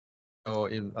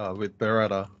in with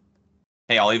Beretta.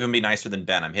 Hey, I'll even be nicer than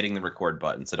Ben. I'm hitting the record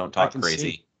button, so don't talk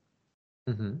crazy.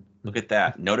 Look at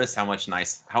that. Notice how much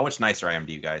nicer I am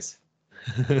to you guys.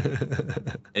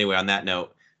 Anyway, on that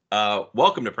note,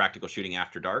 welcome to Practical Shooting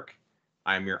After Dark.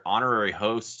 I'm your honorary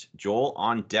host, Joel.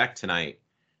 On deck tonight,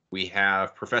 we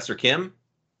have Professor Kim.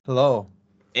 Hello.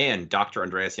 And Dr.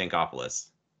 Andreas Yankopoulos.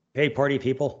 Hey, party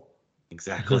people.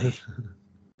 Exactly.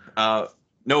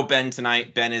 No Ben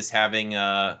tonight. Ben is having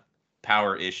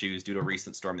power issues due to a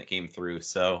recent storm that came through,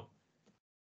 so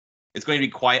it's going to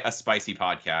be quite a spicy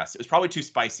podcast. It was probably too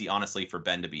spicy, honestly, for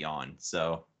Ben to be on,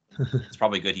 so it's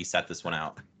probably good he set this one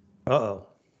out. Uh-oh.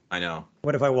 I know.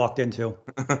 What have I walked into?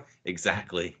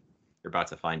 Exactly. You're about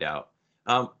to find out.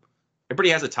 Everybody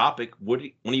has a topic. One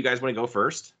of you guys want to go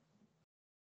first?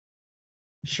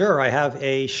 Sure, I have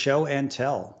a show and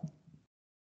tell.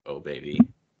 Oh, baby.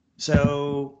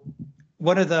 So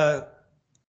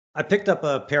I picked up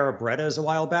a pair of Berettas a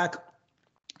while back,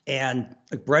 and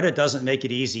Beretta doesn't make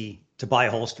it easy to buy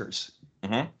holsters.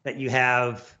 That you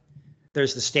have,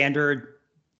 there's the standard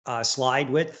slide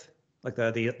width, like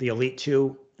the Elite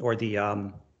 2 or the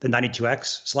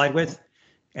 92X slide width.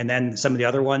 And then some of the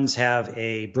other ones have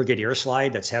a Brigadier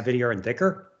slide that's heavier and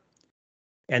thicker.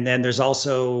 And then there's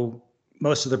also,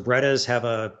 most of the Berettas have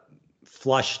a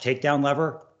flush takedown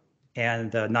lever,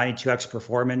 and the 92X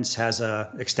Performance has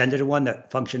a extended one that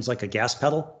functions like a gas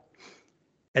pedal.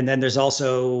 And then there's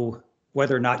also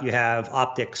whether or not you have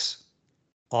optics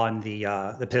on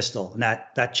the pistol, and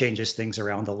that changes things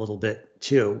around a little bit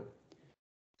too.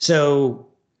 So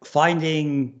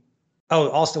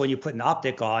also when you put an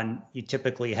optic on, you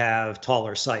typically have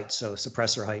taller sights, so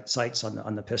suppressor height sights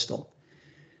on the pistol.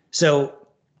 So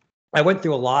I went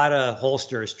through a lot of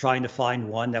holsters trying to find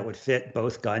one that would fit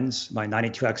both guns, my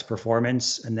 92X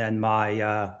Performance and then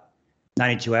my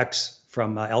 92X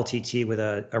from LTT with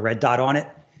a red dot on it.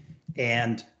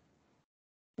 And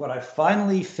what I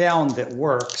finally found that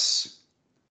works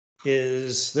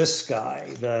is this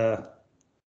guy, the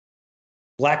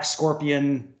Black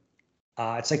Scorpion.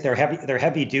 It's like their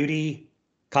heavy duty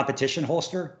competition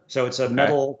holster. So it's a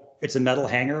metal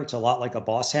hanger. It's a lot like a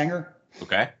Boss hanger.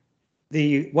 Okay.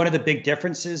 One of the big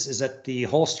differences is that the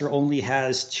holster only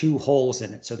has 2 holes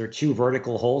in it. So they're 2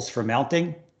 vertical holes for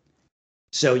mounting.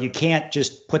 So you can't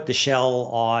just put the shell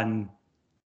on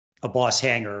a Boss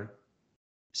hanger.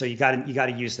 So you got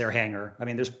to use their hanger. I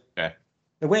mean,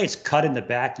 the way it's cut in the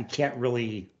back, you can't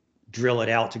really drill it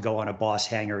out to go on a Boss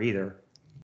hanger either.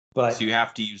 But so you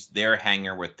have to use their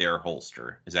hanger with their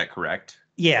holster. Is that correct?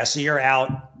 Yeah. So you're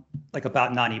out like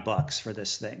about $90 for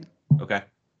this thing. Okay.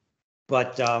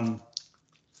 But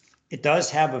it does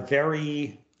have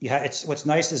a it's what's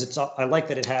nice is I like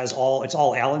that it's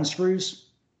all Allen screws.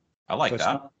 I like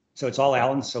that. So it's all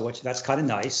Allen, that's kind of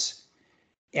nice.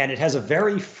 And it has a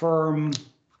very firm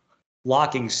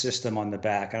locking system on the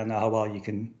back. I don't know how well you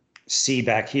can see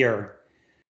back here,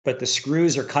 but the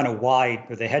screws are kind of wide,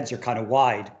 or the heads are kind of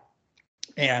wide.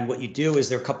 And what you do is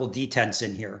there are a couple detents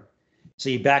in here. So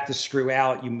you back the screw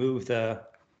out, you move the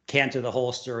cant of the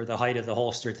holster, the height of the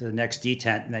holster to the next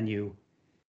detent, and then you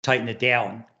tighten it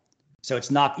down. So it's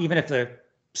not, even if the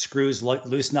screws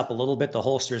loosen up a little bit, the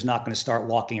holster is not going to start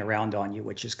walking around on you,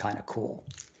 which is kind of cool.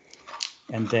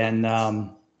 And then,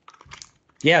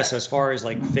 so as far as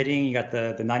like fitting, you got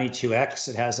the 92X.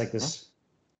 It has like this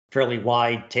fairly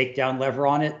wide takedown lever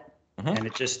on it, and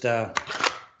it just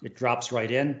it drops right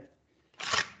in.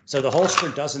 So the holster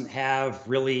doesn't have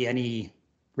really any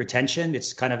retention.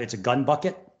 It's a gun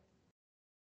bucket.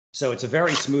 So it's a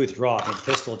very smooth draw. The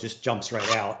pistol just jumps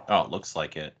right out. Oh, it looks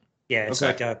like it. Yeah, it's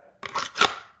like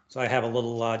so I have a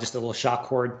little, just a little shock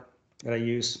cord that I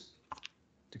use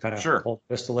to kind of hold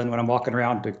the pistol in when I'm walking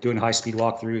around, doing high-speed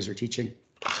walkthroughs or teaching.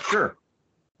 Sure.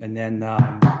 And then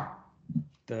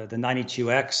the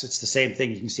 92X, it's the same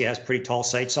thing. You can see it has pretty tall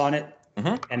sights on it.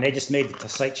 And they just made the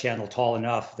sight channel tall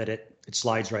enough that it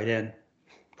slides right in.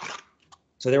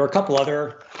 So there were a couple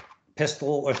other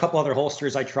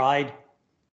holsters I tried.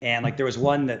 And like there was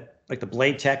one that like the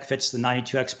Blade Tech fits the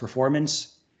 92X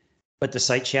Performance, but the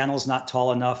sight channel is not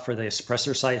tall enough for the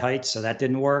suppressor sight height. So that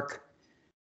didn't work.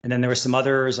 And then there were some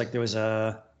others, like there was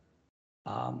it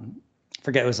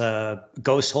was a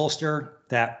Ghost holster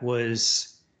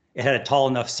it had a tall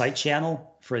enough sight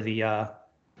channel for the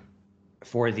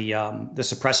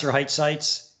suppressor height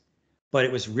sights, but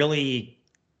it was really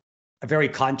a very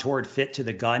contoured fit to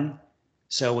the gun.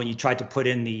 So when you tried to put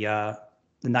in the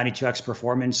 92X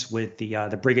Performance with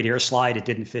the Brigadier slide, it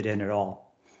didn't fit in at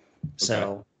all.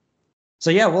 Okay. So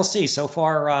yeah, we'll see. So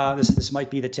far, this might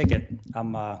be the ticket.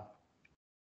 I'm out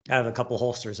of a couple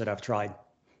holsters that I've tried.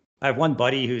 I have one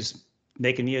buddy who's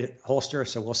making me a holster,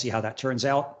 so we'll see how that turns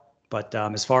out. But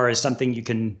as far as something you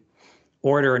can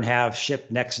order and have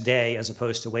shipped next day, as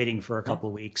opposed to waiting for a couple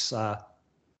of weeks,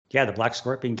 yeah, the Black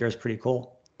Scorpion gear is pretty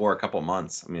cool. Or a couple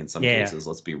months. I mean, in some cases,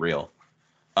 let's be real.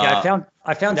 Yeah,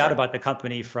 I found out about the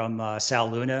company from Sal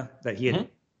Luna, that he had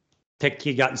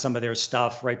he'd gotten some of their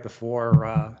stuff right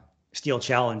before Steel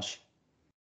Challenge,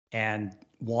 and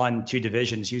won 2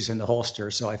 divisions using the holster.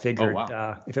 So I figured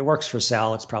if it works for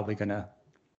Sal, it's probably gonna.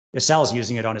 If Sal's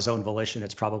using it on his own volition,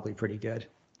 it's probably pretty good.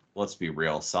 Let's be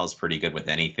real. Sal's pretty good with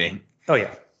anything. Oh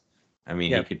yeah. I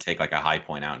mean, he could take like a high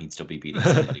point out and he'd still be beating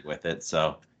somebody with it.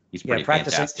 So he's pretty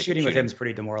fantastic. Shooting with him is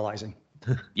pretty demoralizing.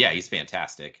 Yeah, he's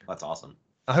fantastic. That's awesome.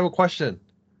 I have a question.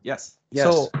 Yes.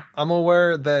 So I'm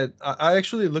aware that I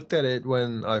actually looked at it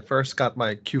when I first got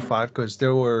my Q5, because they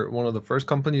were one of the first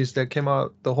companies that came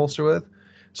out the holster with.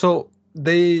 So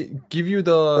they give you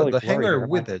the hanger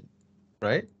with it,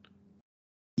 right?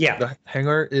 Yeah. The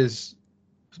hanger is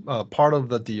part of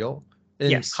the deal.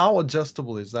 And yes. How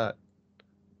adjustable is that?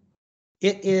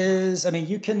 It is. I mean,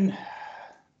 you can.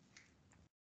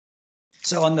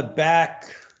 So on the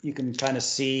back, you can kind of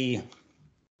see.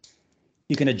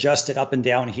 You can adjust it up and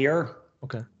down here.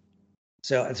 Okay.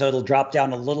 So it'll drop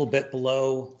down a little bit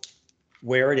below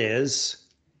where it is,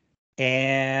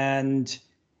 and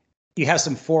you have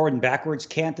some forward and backwards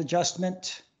cant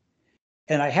adjustment.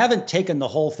 And I haven't taken the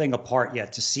whole thing apart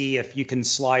yet to see if you can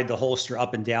slide the holster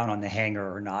up and down on the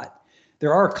hanger or not.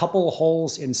 There are a couple of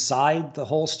holes inside the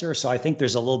holster, so I think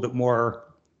there's a little bit more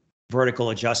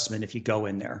vertical adjustment if you go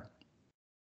in there.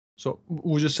 So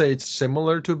would you say it's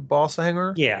similar to Boss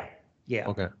hanger? Yeah. Yeah.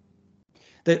 Okay.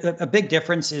 A big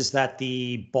difference is that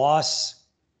the Boss,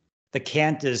 the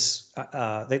cant is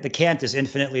the cant is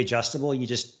infinitely adjustable. You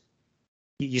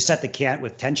set the cant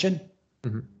with tension.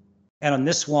 Mm-hmm. And on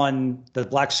this one, the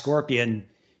Black Scorpion,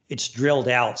 it's drilled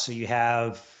out. So you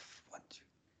have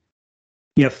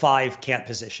 5 cant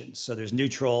positions. So there's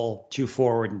neutral, 2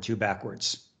 forward, and 2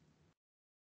 backwards.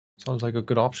 Sounds like a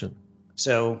good option.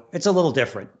 So it's a little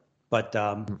different, but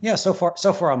yeah, so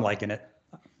far I'm liking it.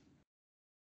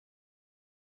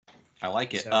 I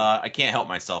like it. I can't help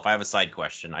myself. I have a side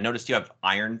question. I noticed you have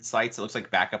iron sights. It looks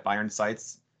like backup iron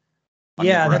sights.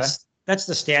 Yeah, that's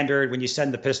the standard when you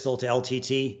send the pistol to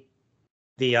LTT.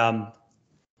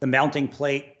 The mounting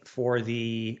plate for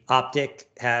the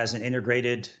optic has an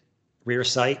integrated rear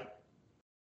sight,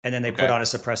 and then they put on a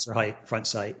suppressor height front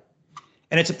sight.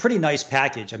 And it's a pretty nice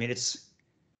package. I mean, it's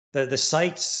the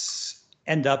sights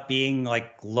end up being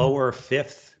like lower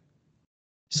fifth,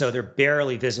 so they're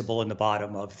barely visible in the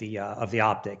bottom of the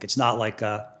optic. It's not like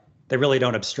they really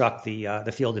don't obstruct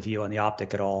the field of view on the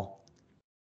optic at all.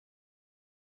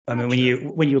 I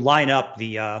mean, when you line up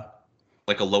the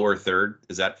like a lower third,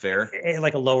 is that fair?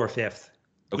 Like a lower fifth.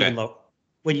 Okay.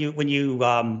 When you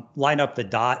line up the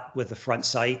dot with the front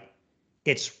sight,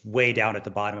 it's way down at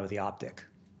the bottom of the optic.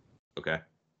 Okay.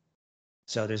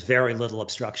 So there's very little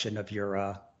obstruction of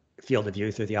your field of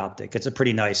view through the optic. It's a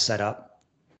pretty nice setup.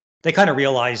 They kind of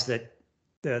realize that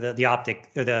the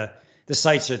optic, the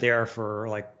sights are there for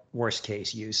like worst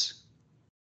case use.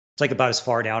 It's like about as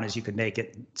far down as you can make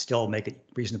it, still make it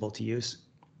reasonable to use.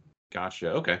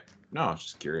 Gotcha. Okay. No, I was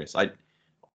just curious.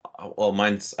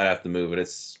 Mine's, I have to move it.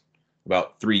 It's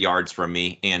about 3 yards from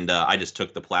me, and I just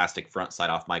took the plastic front sight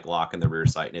off my Glock and the rear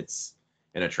sight, and it's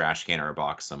in a trash can or a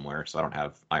box somewhere, so I don't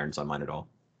have irons on mine at all.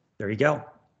 There you go.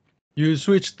 You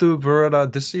switched to Beretta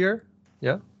this year?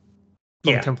 Yeah?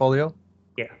 From Temfolio?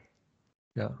 Yeah.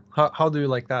 Yeah. How do you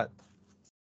like that?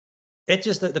 It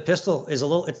just, the pistol is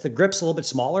the grip's a little bit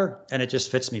smaller, and it just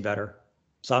fits me better.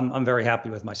 So I'm very happy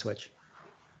with my switch.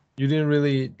 You didn't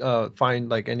really find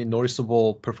like any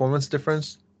noticeable performance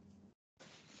difference?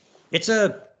 It's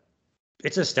a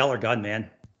stellar gun, man.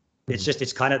 It's just,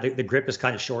 it's kind of, the grip is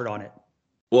kind of short on it.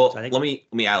 Well, so let me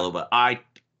add a little bit.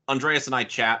 Andreas and I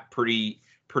chat pretty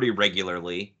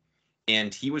regularly,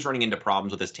 and he was running into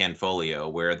problems with his Tanfolio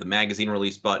where the magazine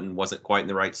release button wasn't quite in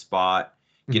the right spot,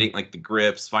 getting like the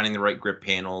grips, finding the right grip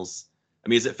panels. I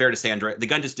mean, is it fair to say, Andreas, the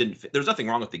gun just didn't fit? There's nothing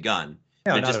wrong with the gun.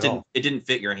 No, it didn't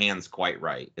fit your hands quite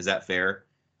right. Is that fair?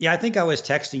 Yeah, I think I was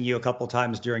texting you a couple of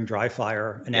times during dry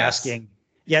fire and asking,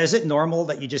 is it normal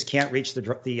that you just can't reach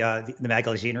the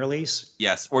magazine release?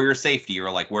 Yes, or your safety. You're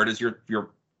like, where does your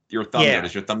thumb go?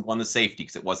 Does your thumb go on the safety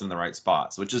because it wasn't in the right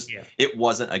spot? So it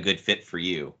wasn't a good fit for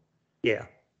you. Yeah.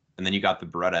 And then you got the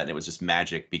Beretta, and it was just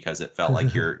magic because it felt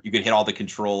like you could hit all the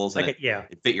controls, and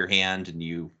it fit your hand, and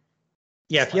you.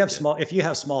 Yeah, if you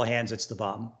have small hands, it's the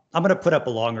bomb. I'm going to put up a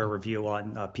longer review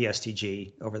on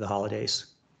PSTG over the holidays.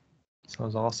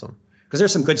 Sounds awesome. Because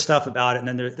there's some good stuff about it, and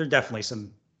then there are definitely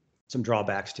some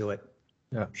drawbacks to it.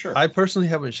 Yeah, sure. I personally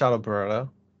haven't shot a Beretta.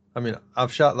 I mean,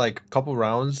 I've shot like a couple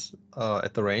rounds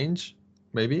at the range,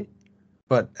 maybe.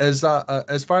 But as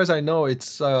far as I know,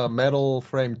 it's metal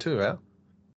frame too, yeah.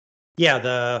 Yeah,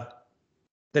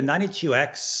 the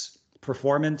 92X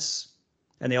performance,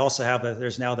 and they also have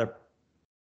there's now the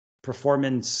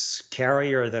performance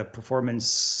carry or the performance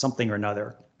something or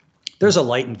another. There's a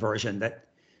lightened version that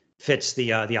fits the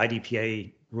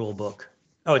IDPA rule book.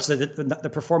 Oh, it's the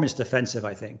performance defensive,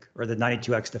 I think, or the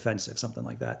 92X defensive, something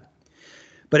like that.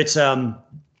 But it's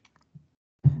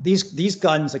these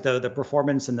guns, like the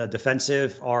performance and the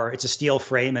defensive, it's a steel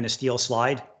frame and a steel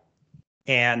slide,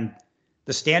 and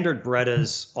the standard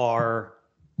Berettas are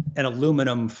an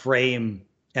aluminum frame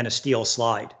and a steel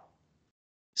slide.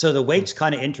 So the weight's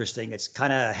kind of interesting. It's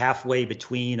kind of halfway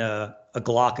between a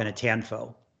Glock and a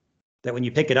Tanfo. That when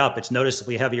you pick it up, it's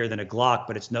noticeably heavier than a Glock,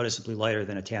 but it's noticeably lighter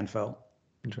than a Tanfo.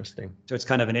 Interesting. So it's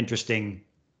kind of an interesting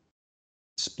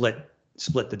split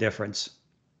the difference.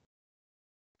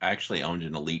 I actually owned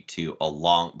an Elite 2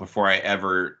 before I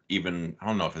ever even, I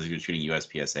don't know if I was even shooting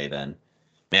USPSA then.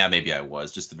 Yeah, maybe I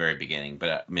was, just the very beginning. But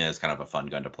I mean, it's kind of a fun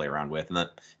gun to play around with. And the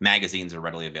magazines are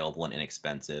readily available and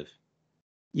inexpensive.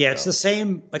 Yeah, it's the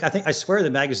same. Like, I swear the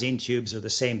magazine tubes are the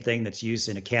same thing that's used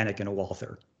in a Canik and a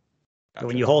Walther. Gotcha. But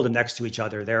when you hold them next to each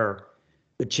other,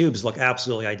 the tubes look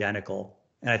absolutely identical.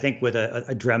 And I think with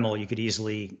a Dremel, you could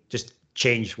easily just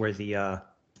change where the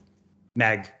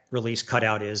mag release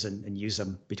cutout is and use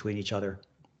them between each other.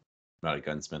 Not a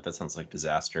gunsmith. That sounds like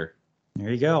disaster.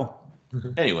 There you go.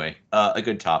 Anyway, a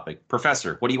good topic.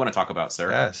 Professor, what do you want to talk about,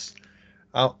 sir? Yes.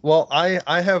 Well,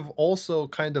 I have also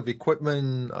kind of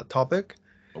equipment topic.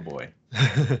 Oh boy.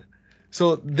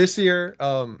 So this year,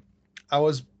 I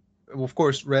was, of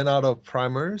course, ran out of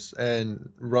primers and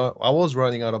I was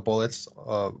running out of bullets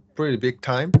pretty big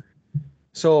time.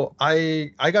 So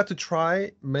I got to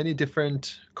try many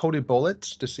different coated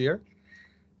bullets this year.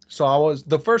 So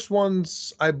the first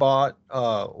ones I bought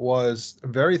was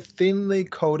very thinly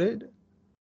coated,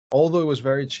 although it was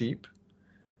very cheap.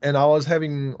 And I was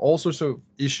having all sorts of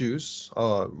issues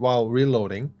while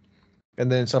reloading,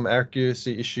 and then some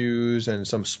accuracy issues and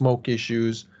some smoke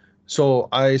issues. So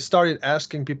I started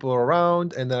asking people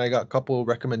around, and then I got a couple of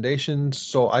recommendations.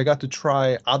 So I got to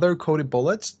try other coated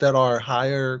bullets that are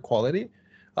higher quality.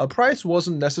 Price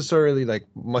wasn't necessarily like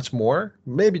much more,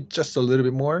 maybe just a little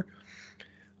bit more.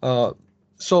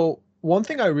 So one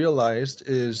thing I realized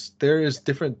is there is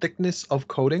different thickness of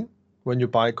coating when you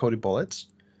buy coated bullets.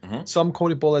 Mm-hmm. Some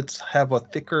coated bullets have a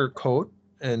thicker coat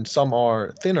and some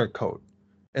are thinner coat.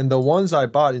 And the ones I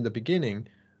bought in the beginning,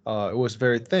 it was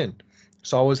very thin.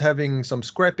 So I was having some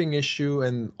scraping issue,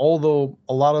 and although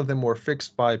a lot of them were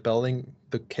fixed by belting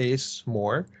the case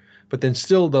more, but then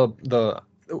still the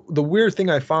weird thing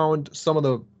I found, some of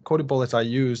the coated bullets I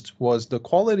used was the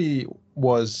quality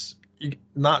was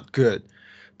not good.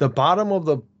 The bottom of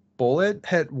the bullet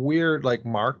had weird like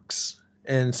marks,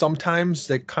 and sometimes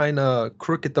they kind of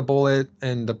crooked the bullet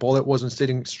and the bullet wasn't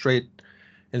sitting straight,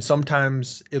 and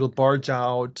sometimes it'll bulge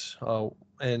out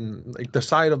and like the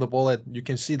side of the bullet, you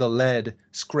can see the lead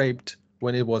scraped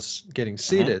when it was getting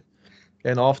seated. Mm-hmm.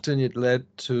 And often it led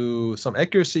to some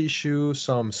accuracy issue,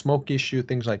 some smoke issue,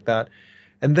 things like that.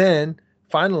 And then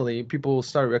finally people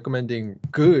started recommending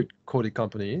good coated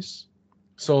companies.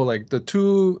 So like the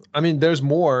two, I mean, there's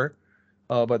more,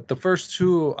 but the first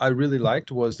two I really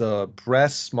liked was the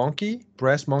Brass Monkey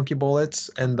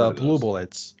bullets and the Blue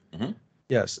bullets. Mm-hmm.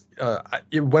 Yes.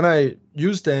 When I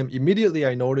used them, immediately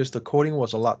I noticed the coating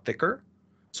was a lot thicker.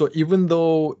 So even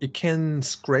though it can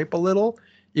scrape a little,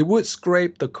 it would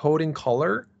scrape the coating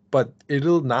color, but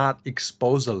it'll not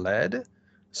expose the lead.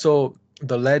 So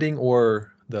the leading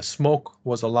or the smoke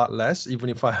was a lot less, even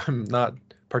if I'm not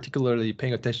particularly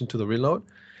paying attention to the reload.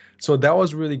 So that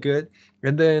was really good.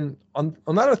 And then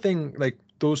another thing, like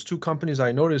those two companies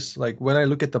I noticed, like when I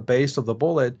look at the base of the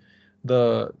bullet,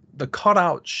 the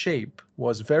cutout shape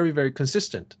was very, very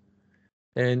consistent.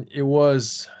 And it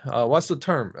was, what's the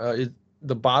term?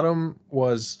 The bottom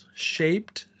was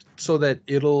shaped so that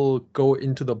it'll go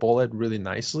into the bullet really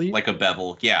nicely. Like a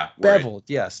bevel, yeah. Beveled,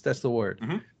 yes, that's the word.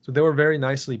 Mm-hmm. So they were very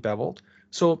nicely beveled.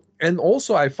 So, and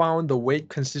also I found the weight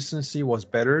consistency was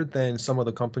better than some of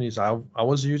the companies I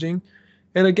was using.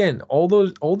 And again, all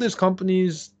these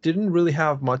companies didn't really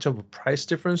have much of a price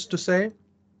difference to say.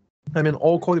 I mean,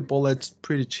 all coated bullets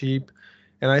pretty cheap.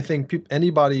 And I think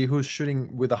anybody who's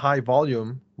shooting with a high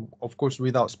volume, of course,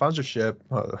 without sponsorship,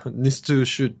 needs to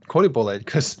shoot coated bullet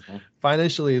because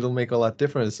financially it'll make a lot of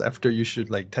difference after you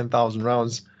shoot like 10,000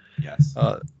 rounds. Yes.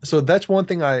 So that's one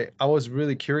thing I was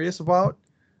really curious about.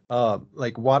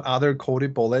 Like what other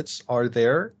coated bullets are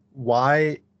there?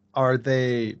 Why are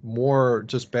they more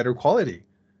just better quality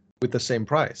with the same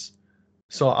price?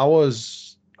 So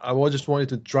I just wanted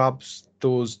to drop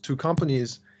those two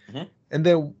companies. Mhm. And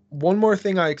then one more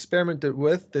thing I experimented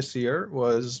with this year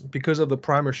was because of the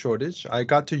primer shortage, I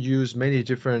got to use many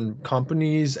different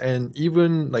companies and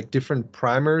even like different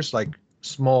primers, like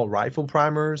small rifle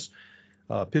primers,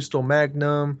 pistol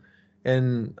magnum,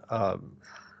 and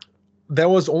there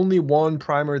was only one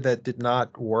primer that did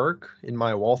not work in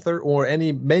my Walther or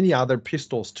many other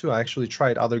pistols too. I actually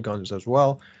tried other guns as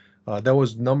well. That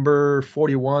was number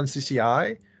 41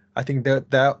 CCI. I think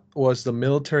that was the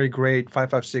military grade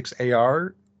 5.56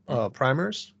 AR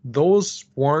primers. Those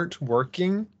weren't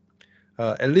working,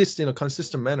 at least in a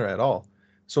consistent manner at all.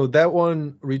 So that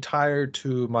one retired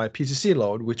to my PCC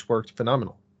load, which worked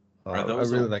phenomenal. Are I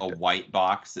those really a liked it. white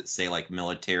box that say like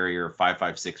military or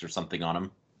 5.56 or something on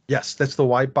them? Yes, that's the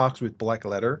white box with black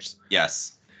letters.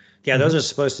 Yes. Yeah, those are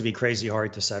supposed to be crazy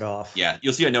hard to set off. Yeah,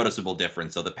 you'll see a noticeable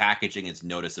difference. So the packaging is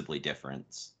noticeably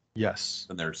different Yes.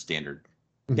 than their standard.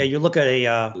 Yeah, you look at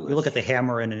the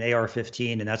hammer in an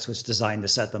AR-15, and that's what's designed to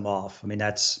set them off. I mean,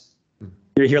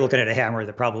 you're looking at a hammer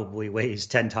that probably weighs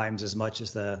 10 times as much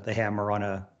as the hammer on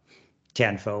a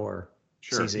Tanfo or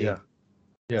CZ.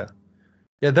 Yeah.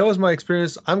 That was my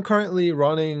experience. I'm currently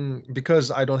running,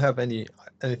 because I don't have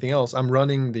anything else. I'm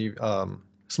running the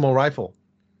small rifle,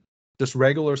 just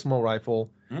regular small rifle,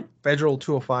 Federal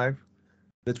 205.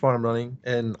 That's what I'm running,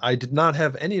 and I did not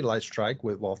have any light strike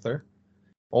with Walther,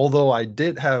 although I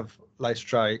did have light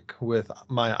strike with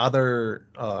my other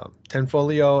 10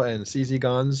 folio and CZ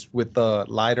guns with the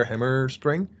lighter hammer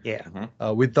spring. Yeah.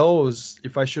 With those,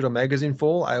 if I shoot a magazine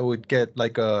full, I would get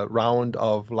like a round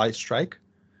of light strike.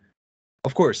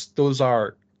 Of course, those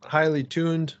are highly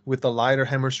tuned with the lighter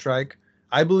hammer strike.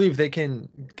 I believe they can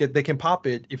pop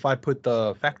it if I put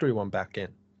the factory one back in.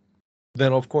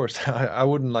 Then of course I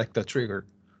wouldn't like the trigger.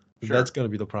 Sure. That's going to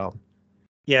be the problem.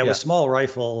 Yeah, with small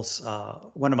rifles,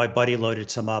 one of my buddy loaded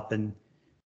some up, and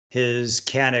his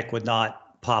Canik would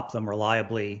not pop them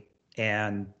reliably,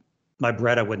 and my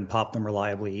Beretta wouldn't pop them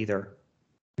reliably either.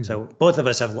 Mm-hmm. So both of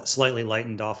us have slightly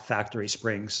lightened off factory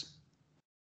springs,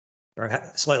 or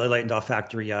slightly lightened off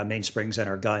factory main springs in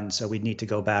our gun. So we'd need to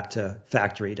go back to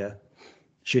factory to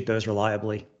shoot those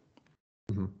reliably.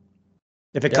 Mm-hmm.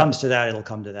 If it comes to that, it'll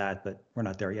come to that, but we're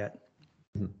not there yet.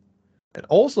 Mm-hmm. And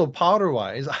also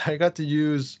powder-wise, I got to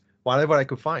use whatever I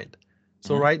could find.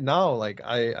 So right now, like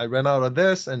I ran out of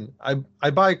this, and I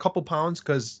buy a couple pounds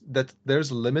because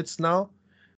there's limits now.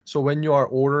 So when you are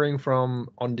ordering from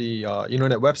on the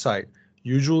internet website,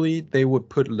 usually they would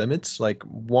put limits, like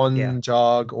one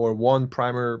jog or one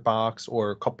primer box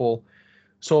or a couple.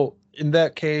 So in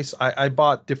that case, I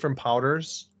bought different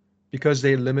powders because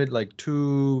they limit like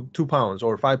 2 pounds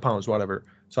or 5 pounds, whatever.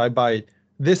 So I buy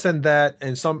this and that,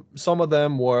 and some of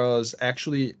them was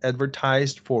actually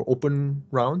advertised for open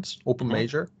rounds, open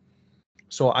major.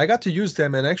 So I got to use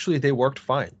them, and actually they worked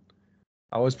fine.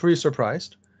 I was pretty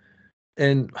surprised.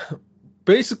 And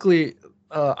basically,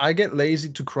 I get lazy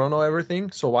to chrono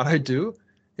everything. So what I do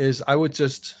is I would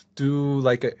just do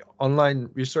like an online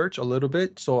research a little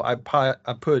bit. So I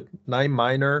put 9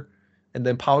 minor and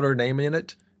then powder name in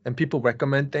it, and people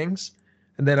recommend things.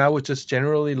 And then I would just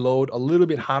generally load a little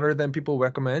bit hotter than people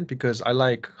recommend because I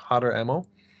like hotter ammo.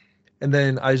 And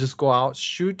then I just go out,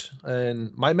 shoot.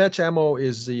 And my match ammo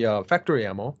is the factory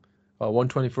ammo,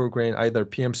 124 grain, either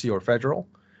PMC or Federal.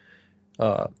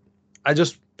 I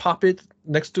just pop it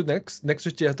next to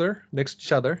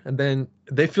each other, and then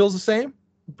they feel the same.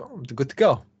 Boom, good to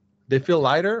go. They feel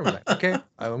lighter. I'm like, okay,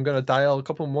 I'm gonna dial a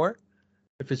couple more.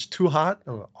 If it's too hot,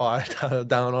 I dial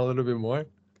down a little bit more.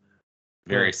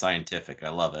 Very scientific. I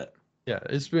love it. Yeah,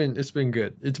 it's been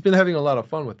good. It's been having a lot of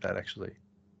fun with that, actually.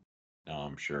 No,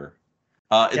 I'm sure.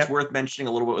 It's worth mentioning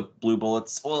a little bit with blue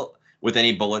bullets. Well, with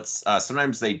any bullets,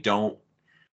 sometimes they don't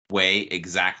weigh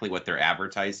exactly what they're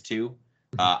advertised to.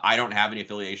 I don't have any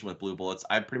affiliation with blue bullets.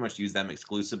 I pretty much use them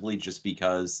exclusively just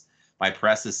because my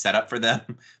press is set up for them.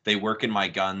 They work in my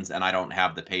guns, and I don't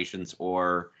have the patience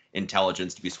or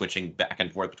intelligence to be switching back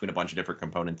and forth between a bunch of different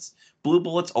components. Blue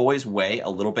bullets always weigh a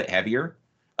little bit heavier.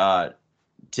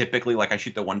 Typically, like I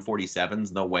shoot the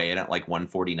 147s, they'll weigh in at like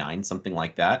 149, something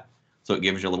like that. So it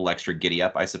gives you a little extra giddy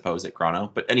up, I suppose, at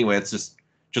chrono. But anyway, it's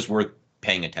just worth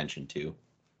paying attention to.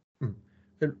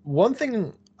 And one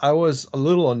thing I was a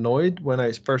little annoyed when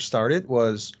I first started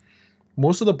was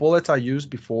most of the bullets I used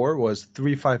before was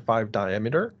 355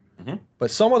 diameter, but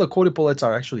some of the coated bullets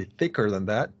are actually thicker than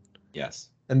that. Yes.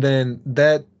 And then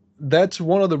that's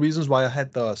one of the reasons why I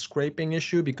had the scraping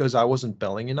issue, because I wasn't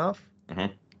belling enough.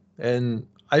 And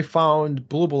I found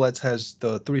blue bullets has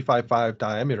the 355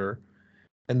 diameter,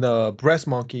 and the Brass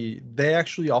Monkey, they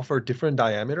actually offer different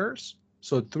diameters.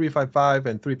 So 355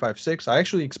 and 356. I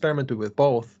actually experimented with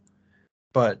both,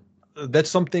 but that's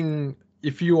something,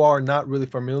 if you are not really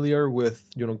familiar with,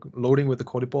 loading with the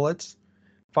coated bullets,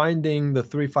 finding the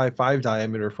 355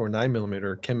 diameter for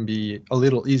 9mm can be a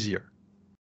little easier.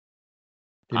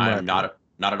 I'm not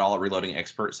at all a reloading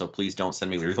expert, so please don't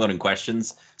send me reloading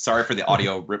questions. Sorry for the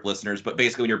audio rip listeners, but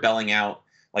basically when you're belling out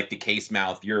like the case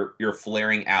mouth, you're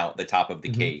flaring out the top of the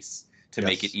case to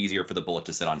make it easier for the bullet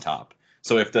to sit on top.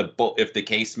 So if the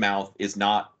case mouth is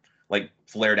not like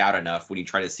flared out enough, when you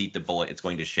try to seat the bullet, it's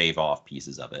going to shave off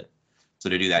pieces of it. So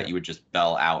to do that, you would just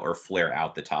bell out or flare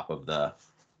out the top of the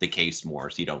case more,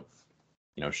 so you don't,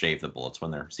 shave the bullets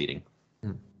when they're seating.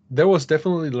 There was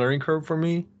definitely a learning curve for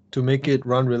me to make it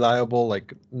run reliable,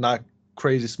 like not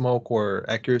crazy smoke or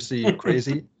accuracy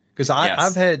crazy. Because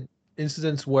I've had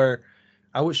incidents where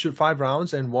I would shoot 5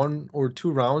 rounds and 1 or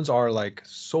 2 rounds are like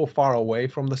so far away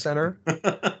from the center.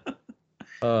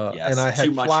 And I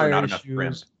had flyer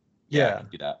issues. Yeah,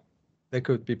 do that. That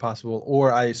could be possible.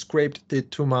 Or I scraped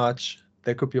it too much.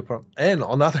 That could be a problem. And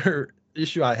another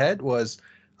issue I had was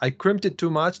I crimped it too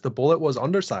much. The bullet was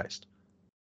undersized.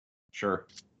 Sure.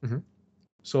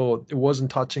 So it wasn't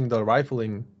touching the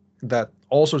rifling. That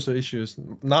all sorts of issues.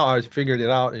 Now I figured it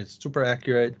out. It's super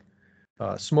accurate.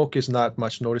 Smoke is not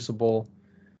much noticeable.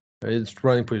 It's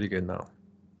running pretty good now.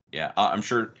 Yeah, I'm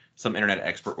sure some internet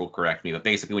expert will correct me, but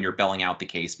basically when you're belling out the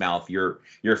case mouth, you're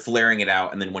flaring it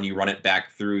out, and then when you run it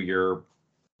back through your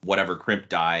whatever crimp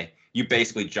die, you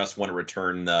basically just want to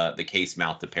return the case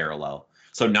mouth to parallel.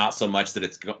 So not so much that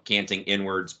it's canting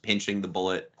inwards, pinching the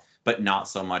bullet, but not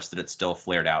so much that it's still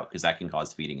flared out, because that can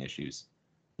cause feeding issues.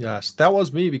 Yes, that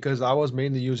was me, because I was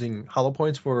mainly using hollow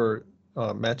points for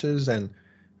matches and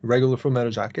regular full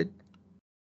metal jacket,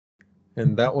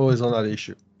 and that was another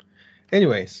issue.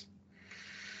 Anyways.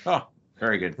 Oh,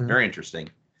 very good. Very interesting.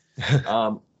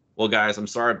 Well, guys, I'm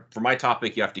sorry. For my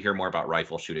topic, you have to hear more about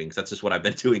rifle shooting, because that's just what I've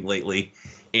been doing lately.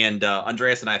 And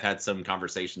Andreas and I have had some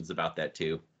conversations about that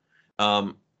too.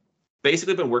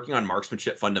 Basically, been working on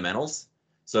marksmanship fundamentals.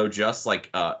 So just like,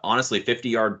 honestly,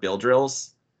 50-yard bill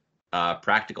drills,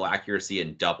 practical accuracy,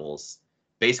 and doubles.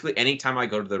 Basically, anytime I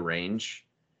go to the range,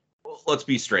 let's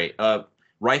be straight.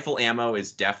 Rifle ammo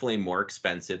is definitely more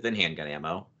expensive than handgun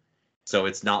ammo. So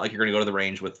it's not like you're going to go to the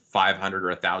range with 500 or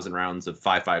 1,000 rounds of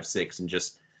 5.56 and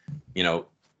just,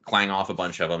 clang off a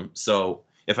bunch of them. So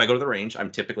if I go to the range,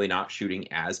 I'm typically not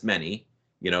shooting as many,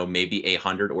 maybe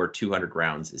 100 or 200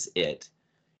 rounds is it.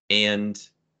 And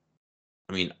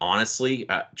I mean, honestly,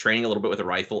 training a little bit with a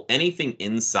rifle, anything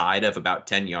inside of about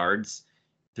 10 yards,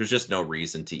 there's just no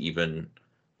reason to even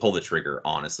pull the trigger,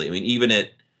 honestly. I mean, even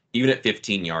at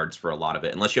 15 yards for a lot of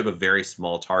it, unless you have a very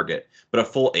small target, but a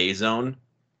full A zone,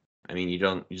 I mean, you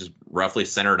just roughly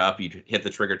center it up. You hit the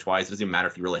trigger twice. It doesn't even matter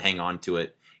if you really hang on to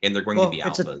it, and they're going to be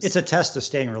alphas. It's a test of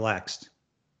staying relaxed.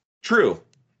 True.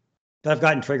 But I've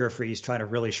gotten trigger freeze trying to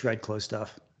really shred close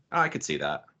stuff. I could see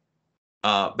that.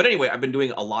 But anyway, I've been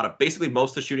doing a lot of, basically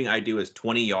most of the shooting I do is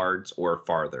 20 yards or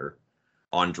farther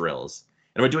on drills.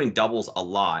 And I'm doing doubles a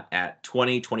lot at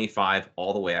 20, 25,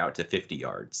 all the way out to 50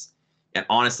 yards. And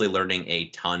honestly, learning a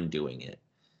ton doing it.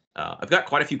 I've got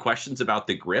quite a few questions about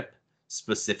the grip,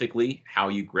 specifically how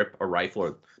you grip a rifle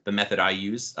or the method I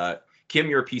use. Kim,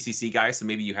 you're a PCC guy, so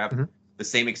maybe you have the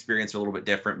same experience or a little bit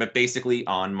different. But basically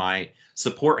on my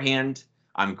support hand,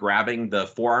 I'm grabbing the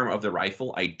forearm of the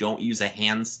rifle. I don't use a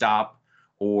hand stop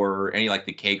or any like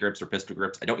the K grips or pistol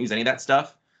grips. I don't use any of that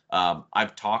stuff. I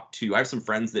have some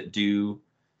friends that do,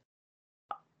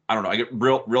 I don't know, I get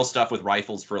real stuff with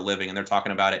rifles for a living, and they're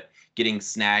talking about it getting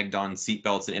snagged on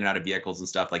seatbelts and in and out of vehicles and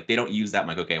stuff. Like, they don't use that. I'm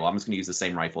like, okay, well, I'm just going to use the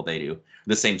same rifle they do,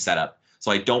 the same setup.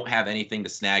 So I don't have anything to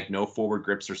snag, no forward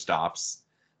grips or stops.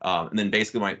 And then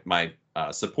basically my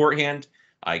support hand,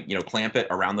 I clamp it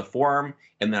around the forearm,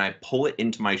 and then I pull it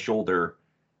into my shoulder,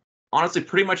 honestly,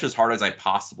 pretty much as hard as I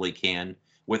possibly can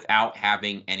without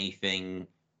having anything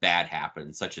bad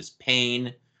happen, such as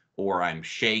pain, or I'm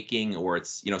shaking, or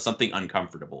it's something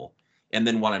uncomfortable. And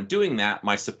then while I'm doing that,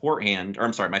 my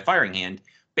firing hand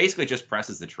basically just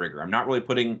presses the trigger. I'm not really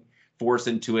putting force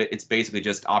into it. It's basically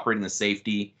just operating the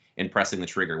safety and pressing the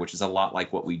trigger, which is a lot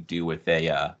like what we do with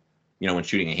a, when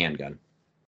shooting a handgun.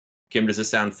 Kim, does this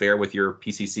sound fair with your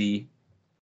PCC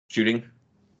shooting?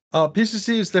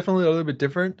 PCC is definitely a little bit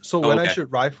different. So when I shoot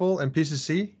rifle and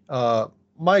PCC,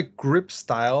 my grip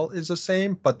style is the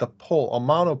same, but the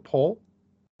amount of pull,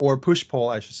 or push pull,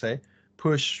 I should say,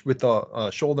 push with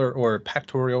the shoulder or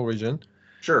pectoral region.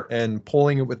 Sure. And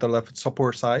pulling it with the left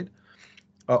support side.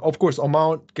 Of course,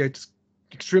 amount gets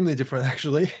extremely different,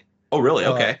 actually. Oh, really?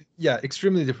 Okay. Yeah,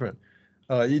 extremely different.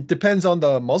 It depends on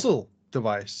the muzzle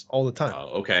device all the time.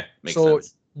 Oh, okay, makes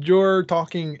sense. You're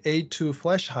talking A2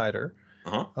 flash hider.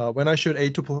 When I shoot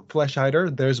A2 flash hider,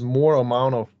 there's more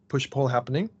amount of push-pull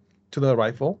happening to the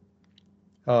rifle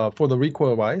for the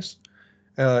recoil wise.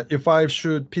 If I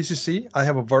shoot PCC, I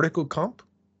have a vertical comp,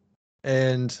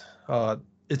 and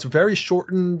it's very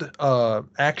shortened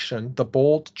action. The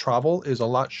bolt travel is a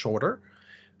lot shorter,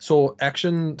 so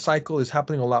action cycle is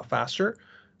happening a lot faster.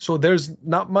 So there's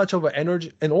not much of an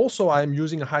energy, and also I'm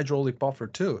using a hydraulic buffer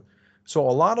too. So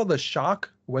a lot of the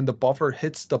shock when the buffer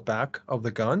hits the back of the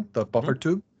gun, the buffer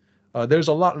tube, there's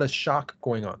a lot less shock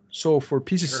going on. So for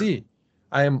PCC,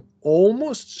 I am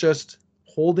almost just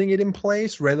holding it in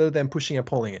place rather than pushing and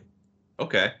pulling it.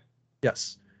 Okay.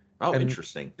 Yes. Oh, and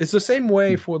interesting. It's the same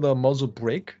way for the muzzle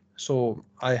brake. So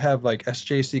I have like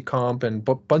SJC comp and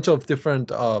a bunch of different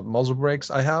muzzle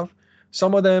brakes I have.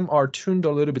 Some of them are tuned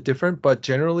a little bit different, but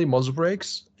generally muzzle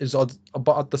brakes is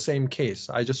about the same case.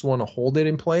 I just want to hold it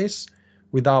in place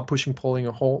without pushing, pulling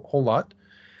a whole lot.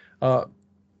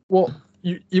 Well,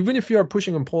 even if you are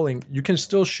pushing and pulling, you can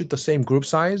still shoot the same group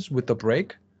size with the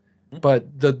brake.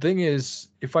 But the thing is,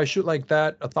 if I shoot like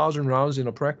that 1,000 rounds in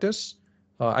a practice,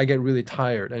 I get really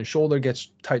tired and shoulder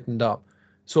gets tightened up.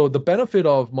 So the benefit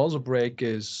of muzzle brake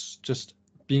is just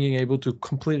being able to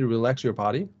completely relax your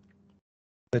body.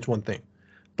 That's one thing.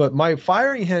 But my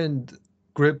firing hand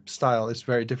grip style is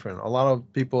very different. A lot of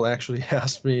people actually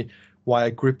ask me why I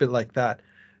grip it like that.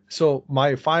 So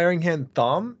my firing hand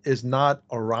thumb is not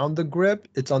around the grip,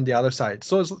 it's on the other side.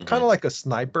 So it's kind of like a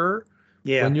sniper.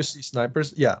 Yeah. When you see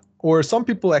snipers, yeah. Or some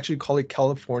people actually call it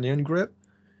Californian grip,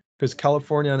 because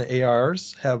Californian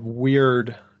ARs have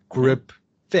weird grip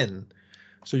fin.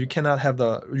 So you cannot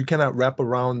wrap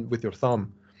around with your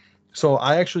thumb. So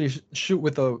I actually shoot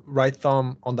with the right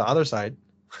thumb on the other side.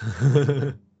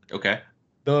 Okay.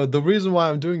 The reason why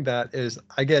I'm doing that is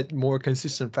I get more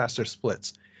consistent, faster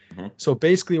splits. So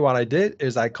basically what I did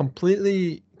is I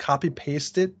completely copy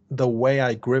pasted the way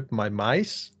I grip my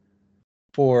mice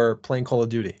for playing Call of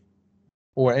Duty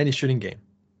or any shooting game.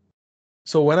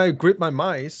 So when I grip my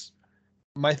mice,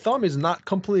 my thumb is not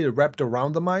completely wrapped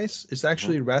around the mice. It's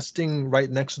actually resting right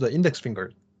next to the index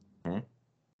finger.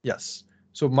 Yes.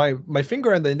 So my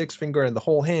finger and the index finger and the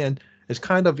whole hand is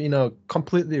kind of in a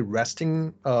completely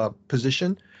resting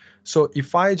position. So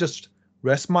if I just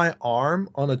rest my arm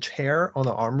on a chair, on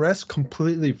an armrest,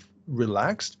 completely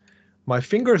relaxed, my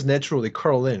fingers naturally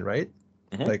curl in, right?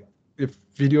 Like if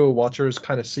video watchers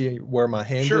kind of see where my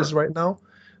hand is right now.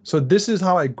 So this is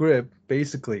how I grip,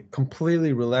 basically,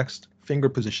 completely relaxed finger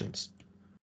positions.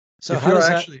 So how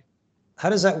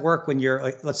does that work when you're,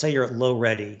 like, let's say you're at low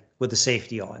ready with the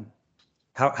safety on?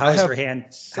 How is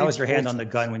your hand on the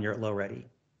gun when you're at low ready?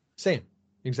 Same,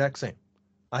 exact same.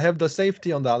 I have the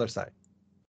safety on the other side.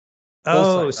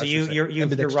 Oh, so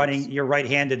you're running, you're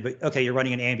right-handed, but okay, you're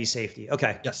running an ambi safety.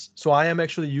 Okay. Yes. So I am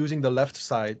actually using the left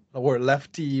side, or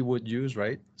lefty would use,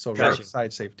 right? So right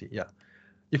side safety. Yeah.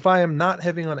 If I am not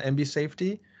having an ambi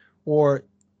safety, or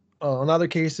another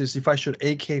case is if I shoot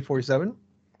AK-47,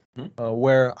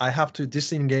 where I have to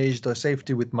disengage the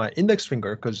safety with my index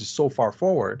finger because it's so far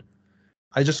forward,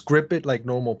 I just grip it like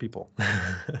normal people.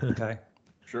 Okay.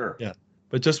 Sure. Yeah.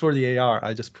 But just for the AR,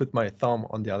 I just put my thumb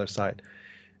on the other side.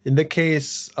 In the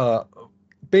case,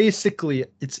 basically,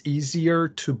 it's easier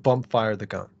to bump fire the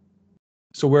gun.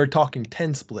 So we're talking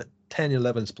 10 split, 10,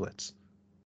 11 splits.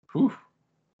 Whew.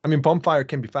 I mean, bump fire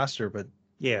can be faster, but...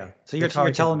 Yeah. So you're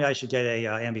telling me I should get a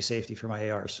ambi safety for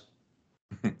my ARs.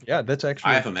 Yeah, that's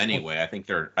actually... I have them anyway. I think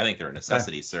they're a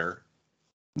necessity, sir.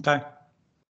 Okay.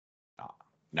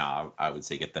 No, I would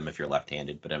say get them if you're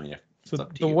left-handed, but I mean, it's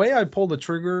up to you. The way I pull the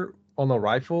trigger on a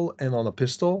rifle and on a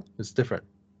pistol is different.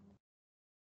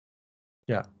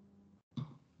 Yeah.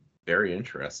 Very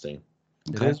interesting.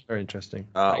 It is very interesting.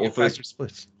 Well, for faster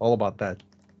splits, all about that.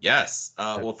 Yes.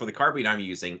 Well, for the carbine I'm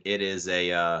using, it is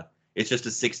it's just a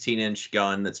 16-inch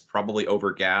gun that's probably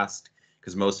overgassed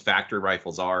because most factory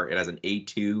rifles are. It has an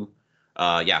A2,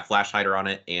 flash hider on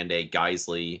it, and a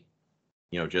Geisley,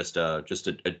 just a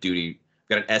duty.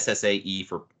 Got an SSAE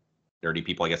for dirty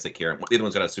people, I guess, that care. The other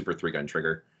one's got a Super 3-gun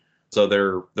trigger, so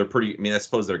they're pretty. I mean, I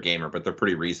suppose they're gamer, but they're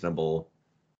pretty reasonable,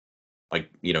 like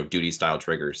duty style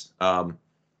triggers. And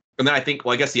then I think,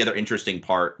 well, I guess the other interesting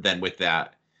part then with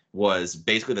that was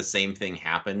basically the same thing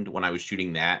happened when I was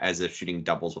shooting that as if shooting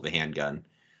doubles with a handgun.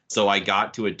 So I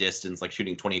got to a distance like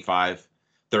shooting 25,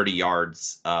 30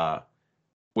 yards,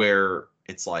 where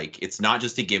it's like it's not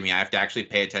just a gimme. I have to actually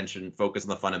pay attention, focus on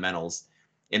the fundamentals.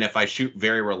 And if I shoot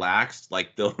very relaxed,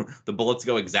 like the bullets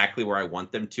go exactly where I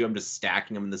want them to. I'm just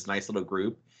stacking them in this nice little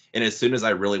group. And as soon as I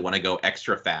really want to go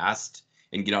extra fast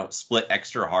and split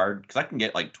extra hard, because I can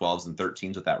get like 12s and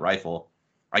 13s with that rifle.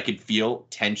 I could feel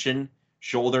tension,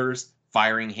 shoulders,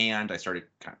 firing hand. I started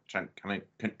trying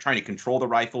to control the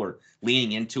rifle or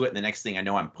leaning into it, and the next thing I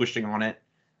know, I'm pushing on it.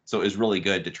 So it was really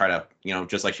good to try to,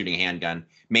 just like shooting a handgun,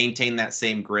 maintain that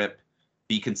same grip,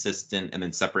 be consistent, and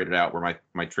then separate it out where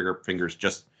my trigger fingers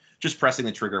just pressing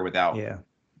the trigger without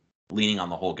leaning on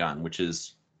the whole gun, which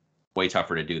is way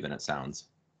tougher to do than it sounds.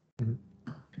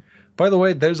 Mm-hmm. By the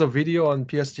way, there's a video on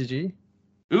PSTG.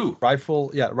 Ooh. Rifle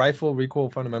recoil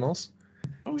fundamentals.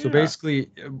 Oh, so basically,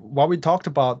 what we talked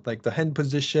about, like the hand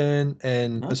position,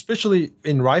 and especially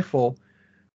in rifle,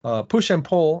 push and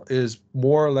pull is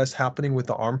more or less happening with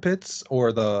the armpits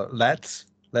or the lats,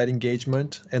 lat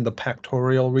engagement, and the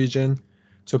pectoral region.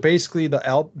 So basically,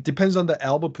 depends on the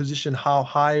elbow position, how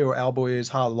high your elbow is,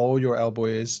 how low your elbow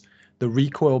is. The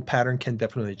recoil pattern can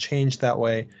definitely change that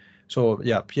way. So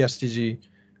yeah, PSTG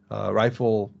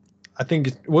rifle, I think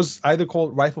it was either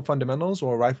called Rifle Fundamentals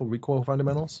or Rifle Recoil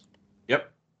Fundamentals.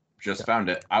 Yep, just found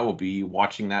it. I will be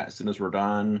watching that as soon as we're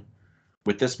done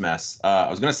with this mess. I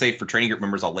was gonna say for training group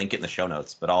members, I'll link it in the show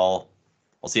notes, but I'll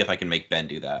see if I can make Ben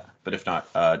do that. But if not,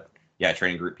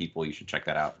 training group people, you should check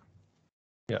that out.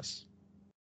 Yes.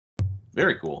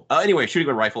 Very cool. Anyway, shooting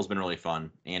with rifle has been really fun,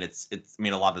 and it's a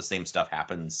lot of the same stuff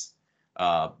happens.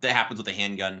 That happens with a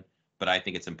handgun, but I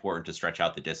think it's important to stretch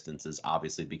out the distances,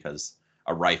 obviously, because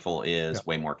a rifle is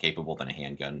way more capable than a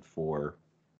handgun for,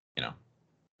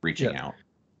 reaching out.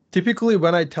 Typically,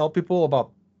 when I tell people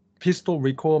about pistol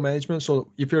recoil management, so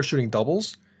if you're shooting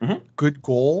doubles, good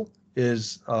goal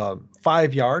is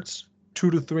 5 yards, 2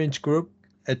 to 3 inch group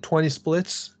at 20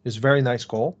 splits is very nice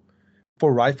goal.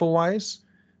 For rifle wise,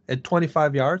 at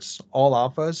 25 yards, all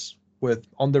alphas with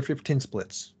under 15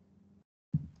 splits.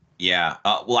 Yeah.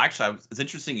 Well, actually, it's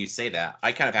interesting you say that.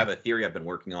 I kind of have a theory I've been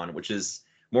working on, which is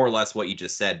more or less what you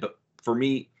just said. But for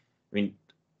me,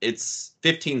 it's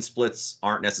 15 splits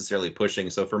aren't necessarily pushing.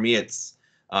 So for me, it's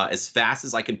as fast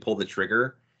as I can pull the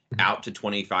trigger out to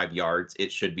 25 yards,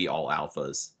 it should be all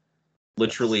alphas.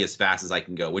 Literally as fast as I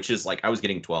can go, which is like I was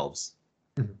getting 12s.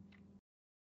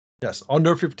 Yes,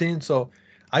 under 15. So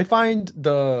I find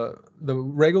the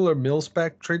regular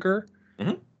mil-spec trigger,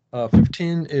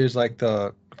 15 is like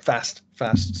the fast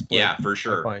split. Yeah, for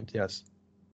sure. I find, yes.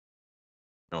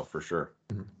 No, for sure.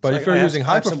 But if you're using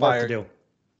Hyperfire,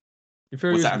 if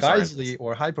you're using Geissele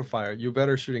or Hyperfire, you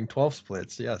better shooting 12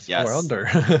 splits, yes. Or under.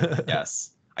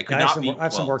 Yes. I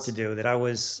have some work to do.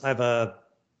 I have a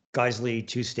Geissele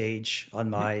 2-stage on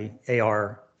my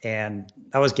AR, and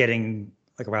I was getting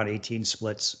like around 18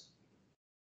 splits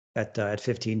at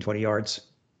 15, 20 yards.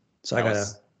 So I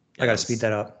gotta speed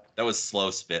that up. That was slow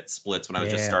splits when I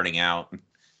was just starting out.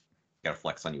 Gotta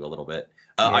flex on you a little bit.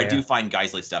 I do find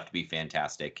Geissele stuff to be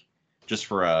fantastic, just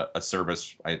for a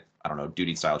service. I don't know,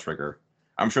 duty style trigger.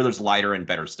 I'm sure there's lighter and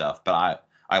better stuff, but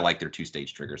I like their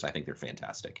 2-stage triggers. I think they're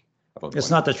fantastic. It's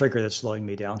not the trigger that's slowing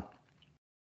me down.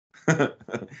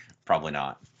 Probably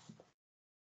not.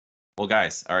 Well,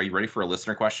 guys, are you ready for a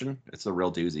listener question? It's a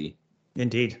real doozy.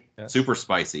 Indeed. Super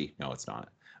spicy. No, it's not.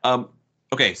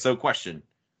 Okay, so question.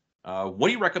 What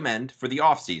do you recommend for the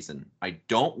off season? I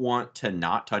don't want to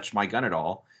not touch my gun at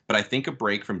all, but I think a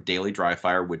break from daily dry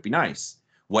fire would be nice.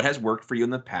 What has worked for you in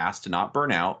the past to not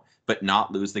burn out, but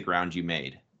not lose the ground you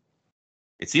made?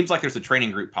 It seems like there's a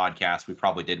training group podcast we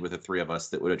probably did with the three of us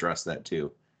that would address that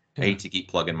too. I hate to keep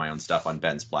plugging my own stuff on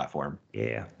Ben's platform.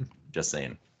 Yeah. Just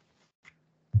saying.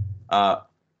 What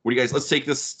do you guys,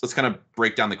 let's kind of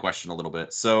break down the question a little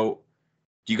bit. So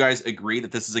do you guys agree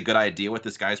that this is a good idea, what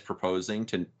this guy's proposing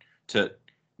to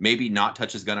maybe not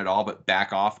touch his gun at all, but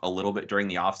back off a little bit during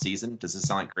the off season? Does this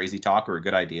sound like crazy talk or a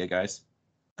good idea, guys?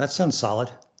 That sounds solid.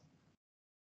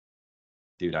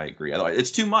 Dude, I agree. Otherwise,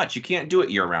 it's too much. You can't do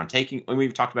it year round.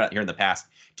 We've talked about it here in the past.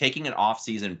 Taking an off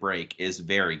season break is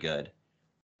very good.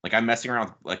 Like I'm messing around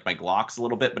with like my Glocks a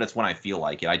little bit, but it's when I feel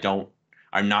like it.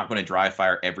 I'm not going to dry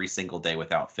fire every single day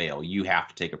without fail. You have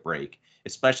to take a break,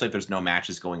 especially if there's no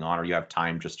matches going on or you have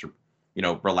time just to,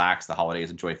 relax the holidays,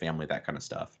 enjoy family, that kind of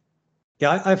stuff.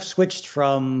 Yeah, I've switched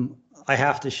from I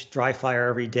have to dry fire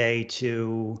every day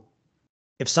to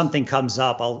if something comes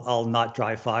up, I'll not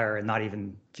dry fire and not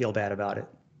even feel bad about it.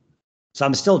 So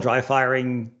I'm still dry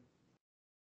firing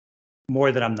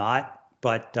more than I'm not,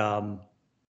 but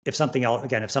if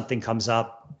something comes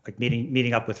up, like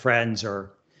meeting up with friends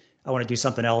or I want to do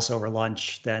something else over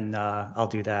lunch, then I'll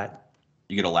do that.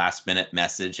 You get a last minute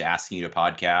message asking you to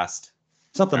podcast.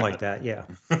 Something like that, yeah.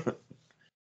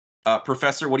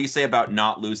 Professor, what do you say about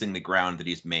not losing the ground that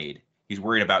he's made? He's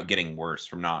worried about getting worse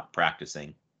from not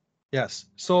practicing. Yes.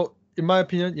 So in my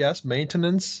opinion, yes,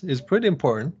 maintenance is pretty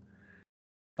important.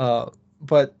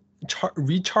 but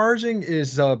recharging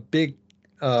is a big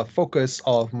focus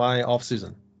of my off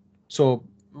season. So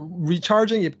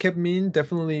recharging, it kept me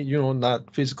definitely,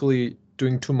 not physically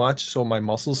doing too much so my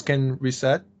muscles can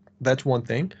reset. That's one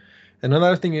thing. And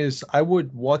another thing is I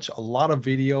would watch a lot of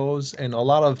videos and a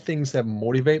lot of things that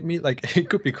motivate me. Like it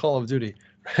could be Call of Duty,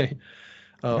 right?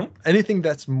 Anything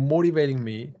that's motivating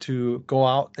me to go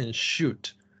out and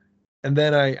shoot. And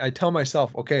then I tell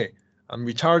myself, okay, I'm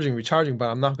recharging, but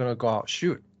I'm not going to go out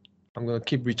shoot. I'm going to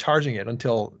keep recharging it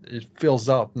until it fills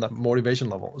up that motivation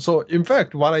level. So in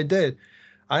fact, what I did,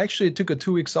 I actually took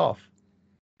 2 weeks off.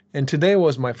 And today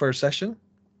was my first session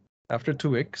after 2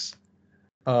 weeks.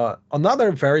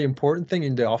 Another very important thing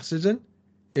in the off season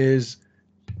is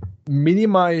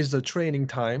minimize the training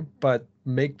time, but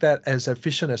make that as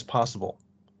efficient as possible.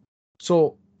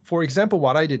 So for example,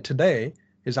 what I did today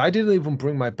is I didn't even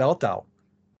bring my belt out.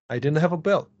 I didn't have a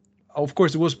belt. Of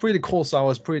course, it was pretty cold, so I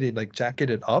was pretty like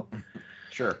jacketed up.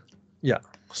 Sure. Yeah.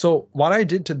 So what I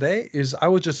did today is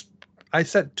I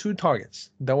set 2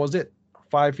 targets. That was it.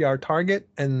 5-yard target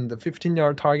and the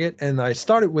 15-yard target. And I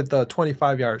started with the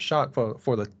 25-yard shot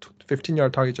for the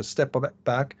 15-yard target, just step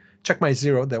back, check my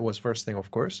 0. That was first thing,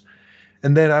 of course.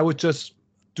 And then I would just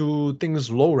do things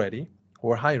low ready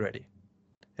or high ready.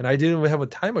 And I didn't even have a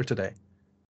timer today.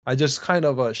 I just kind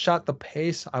of shot the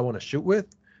pace I want to shoot with.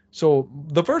 So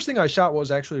the first thing I shot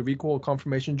was actually a recoil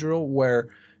confirmation drill where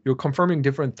you're confirming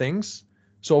different things.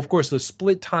 So of course the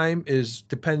split time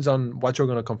depends on what you're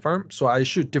going to confirm. So I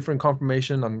shoot different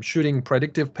confirmation. I'm shooting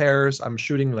predictive pairs. I'm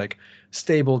shooting like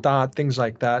stable dot, things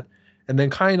like that. And then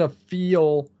kind of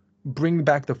bring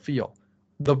back the feel.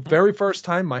 The very first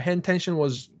time my hand tension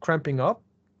was cramping up,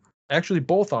 actually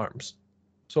both arms.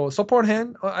 So support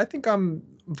hand, I think I'm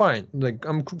fine. Like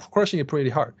I'm crushing it pretty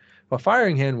hard. But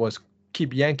firing hand was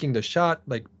keep yanking the shot,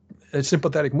 like a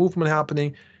sympathetic movement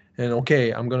happening. And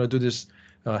okay, I'm going to do this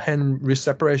hand wrist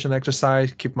separation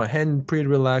exercise, keep my hand pretty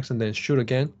relaxed, and then shoot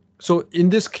again. So in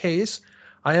this case,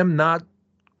 I am not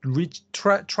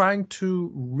trying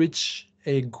to reach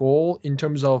a goal in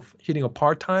terms of hitting a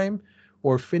part-time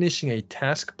or finishing a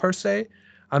task per se.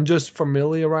 I'm just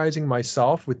familiarizing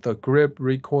myself with the grip,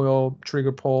 recoil,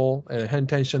 trigger pull, and hand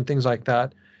tension, things like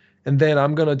that. And then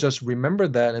I'm going to just remember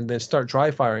that and then start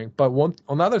dry firing. But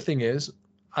another thing is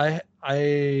I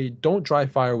don't dry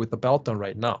fire with the belt on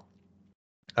right now.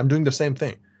 I'm doing the same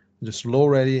thing, just low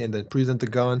ready and then present the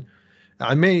gun.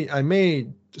 I may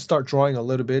start drawing a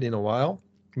little bit in a while,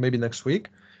 maybe next week.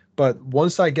 But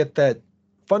once I get that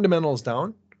fundamentals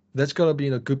down, that's going to be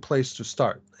in a good place to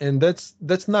start. And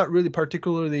that's not really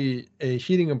particularly a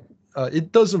hitting.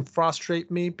 It doesn't frustrate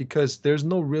me because there's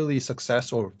no really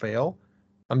success or fail.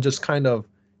 I'm just kind of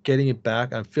getting it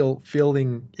back. I'm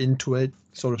feeling into it,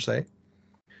 so to say.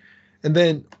 And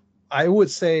then I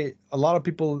would say a lot of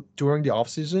people during the off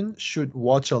season should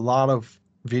watch a lot of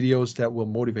videos that will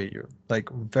motivate you, like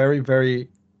very, very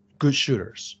good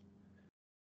shooters.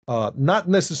 Not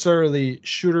necessarily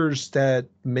shooters that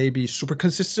may be super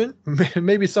consistent,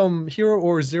 maybe some hero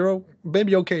or zero,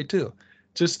 maybe okay too.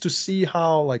 Just to see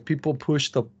how like people push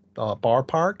the bar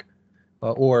park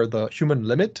or the human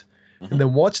limit, and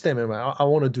then watch them and I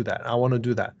want to do that. I want to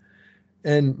do that.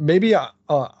 And maybe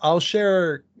I'll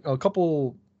share a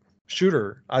couple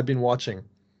shooter I've been watching.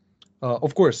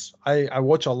 Of course, I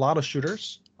watch a lot of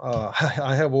shooters.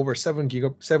 I have over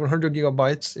 700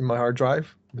 gigabytes in my hard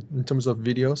drive in terms of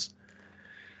videos.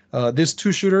 These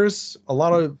 2 shooters, a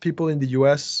lot of people in the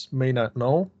US may not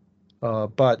know,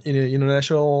 but in an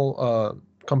international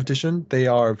competition, they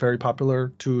are very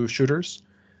popular 2 shooters.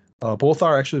 Both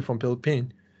are actually from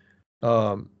Philippines.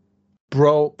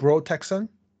 Bro Texan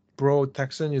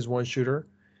is one shooter,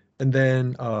 and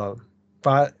then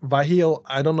Vahil,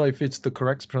 I don't know if it's the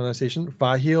correct pronunciation,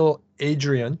 Vahil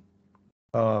Adrian.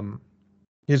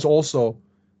 He's also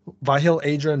Vahil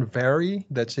Adrian Vary,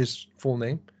 that's his full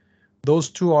name. Those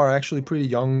 2 are actually pretty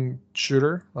young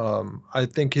shooter. I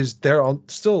think they're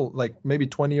still like maybe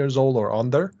 20 years old or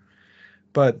under,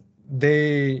 but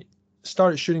they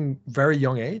started shooting very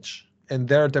young age. And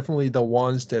they're definitely the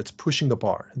ones that's pushing the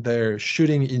bar. They're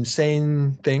shooting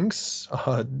insane things,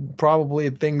 probably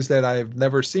things that I've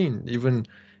never seen. Even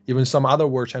some other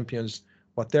world champions,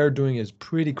 what they're doing is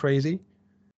pretty crazy.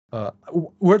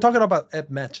 We're talking about at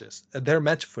matches, at their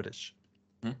match footage.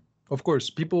 Of course,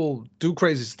 people do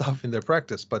crazy stuff in their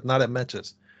practice, but not at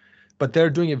matches. But they're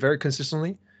doing it very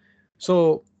consistently.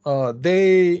 So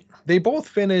they both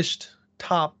finished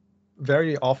top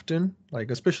very often, like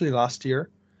especially last year.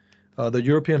 The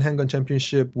European Handgun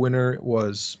Championship winner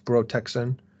was Bro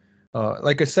Texan.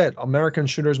 Like I said, American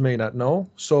shooters may not know.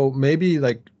 So maybe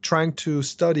like trying to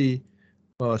study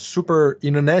a super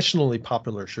internationally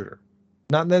popular shooter,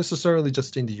 not necessarily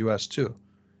just in the US too,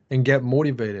 and get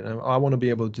motivated. And I want to be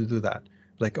able to do that.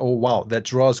 Like, oh wow, that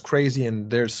draw is crazy and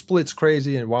their split's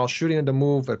crazy, and while shooting the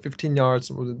move at 15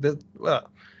 yards, well,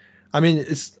 I mean,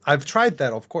 I've tried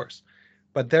that, of course,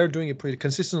 but they're doing it pretty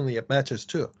consistently at matches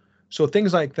too. So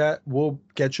things like that will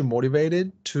get you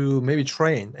motivated to maybe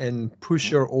train and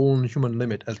push your own human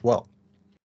limit as well.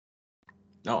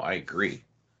 No, I agree.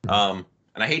 And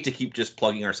I hate to keep just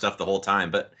plugging our stuff the whole time,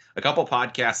 but a couple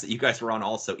podcasts that you guys were on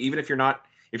also, even if you're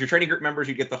training group members,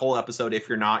 you get the whole episode. If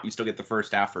you're not, you still get the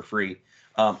first half for free.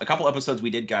 A couple episodes we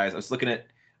did, guys. I was looking at,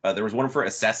 there was one for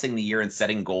assessing the year and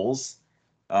setting goals.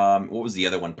 What was the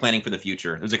other one? Planning for the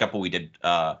future. There's a couple we did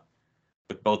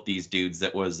with both these dudes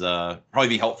that was probably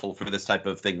be helpful for this type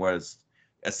of thing, was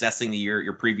assessing the year,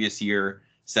 your previous year,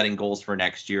 setting goals for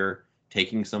next year,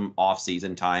 taking some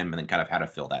off-season time, and then kind of how to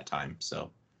fill that time.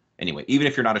 So anyway, even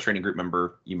if you're not a training group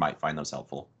member, you might find those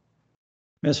helpful.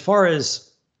 As far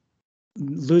as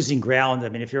losing ground, I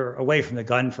mean, if you're away from the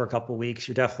gun for a couple of weeks,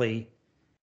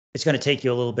 it's going to take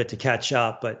you a little bit to catch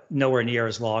up, but nowhere near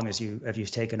as long as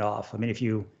you've taken off. I mean, if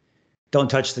you don't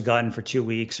touch the gun for 2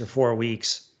 weeks or 4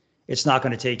 weeks, it's not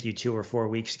going to take you 2 or 4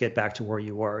 weeks to get back to where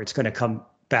you were. It's going to come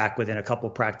back within a couple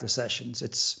practice sessions.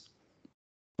 It's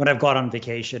when I've gone on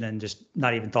vacation and just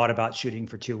not even thought about shooting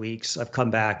for 2 weeks, I've come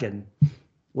back and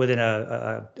within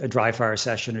a dry fire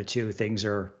session or two, things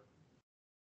are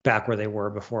back where they were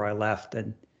before I left.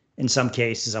 And in some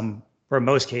cases,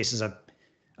 most cases,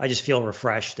 I just feel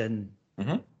refreshed and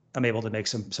I'm able to make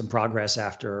some progress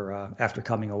after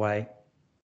coming away.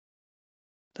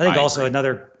 I think also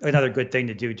another good thing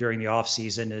to do during the off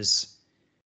season is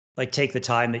like take the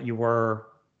time that you were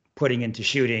putting into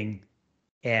shooting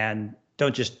and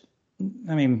don't just,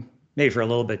 I mean, maybe for a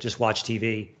little bit, just watch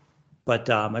TV. But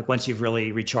like once you've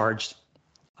really recharged,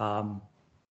 I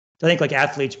think like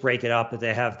athletes break it up, but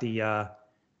they have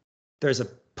there's a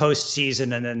post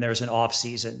season and then there's an off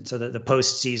season. So the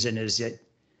post season is that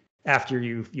after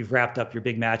you've wrapped up your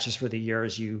big matches for the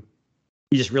years, you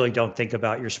just really don't think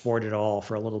about your sport at all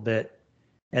for a little bit.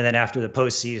 And then after the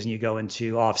postseason, you go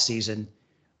into off season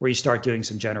where you start doing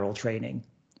some general training.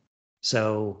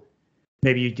 So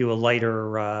maybe you do a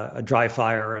lighter a dry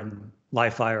fire and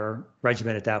live fire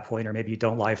regimen at that point, or maybe you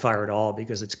don't live fire at all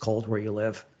because it's cold where you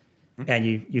live, and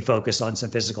you focus on some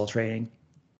physical training.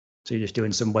 So you're just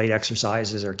doing some weight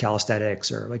exercises or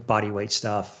calisthenics or like body weight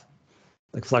stuff,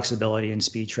 like flexibility and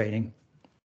speed training.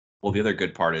 Well, the other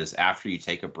good part is after you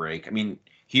take a break, I mean,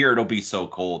 here it'll be so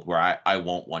cold where I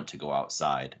won't want to go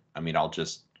outside. I mean, I'll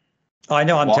just. Oh, I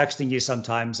know. I'm texting you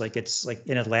sometimes. Like it's like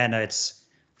in Atlanta, it's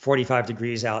 45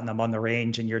 degrees out and I'm on the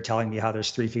range and you're telling me how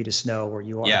there's 3 feet of snow where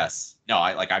you are. Yes. No,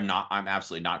 I'm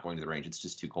absolutely not going to the range. It's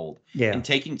just too cold. Yeah. And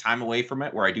taking time away from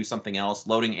it where I do something else,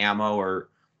 loading ammo, or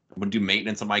I'm going to do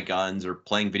maintenance on my guns or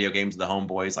playing video games with the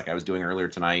homeboys like I was doing earlier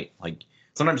tonight. Like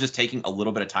sometimes just taking a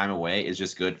little bit of time away is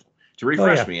just good to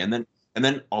refresh me. And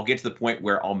then I'll get to the point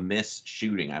where I'll miss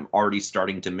shooting. I'm already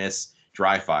starting to miss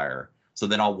dry fire. So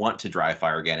then I'll want to dry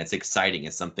fire again. It's exciting.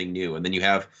 It's something new. And then you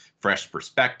have fresh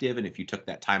perspective. And if you took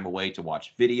that time away to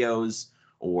watch videos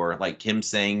or like Kim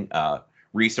saying,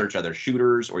 research other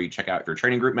shooters, or you check out your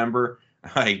training group member,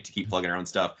 I hate to keep plugging our own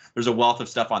stuff. There's a wealth of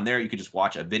stuff on there. You could just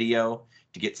watch a video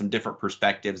to get some different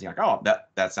perspectives. And you're like, oh,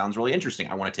 that sounds really interesting.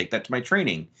 I want to take that to my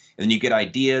training. And then you get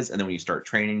ideas. And then when you start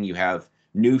training, you have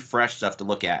new, fresh stuff to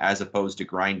look at as opposed to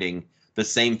grinding the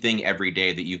same thing every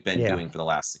day that you've been doing for the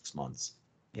last 6 months.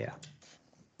 Yeah.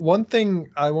 One thing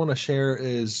I want to share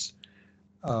is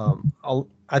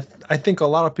I think a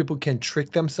lot of people can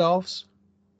trick themselves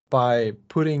by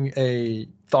putting a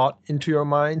thought into your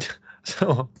mind.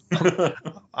 So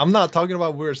I'm not talking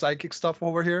about weird psychic stuff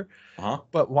over here,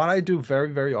 but what I do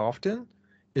very, very often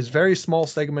is very small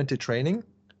segmented training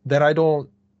that I don't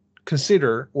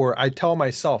consider, or I tell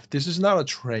myself, this is not a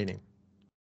training.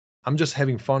 I'm just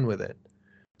having fun with it.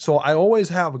 So I always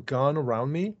have a gun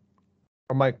around me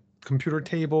or my computer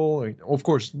table. Of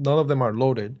course, none of them are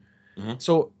loaded.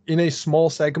 So in a small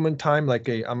segment time, like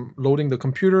I'm loading the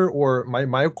computer or my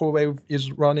microwave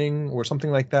is running or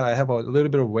something like that, I have a little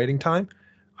bit of waiting time.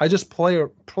 I just play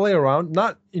around,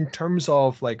 not in terms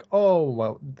of like, oh,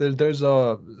 well, there's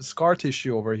a scar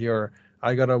tissue over here,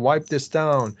 I gotta wipe this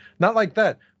down. Not like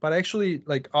that, but actually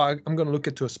like I'm gonna look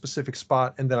to a specific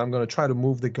spot and then I'm gonna try to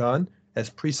move the gun as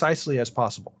precisely as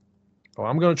possible. Or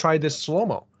I'm gonna try this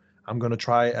slow-mo. I'm gonna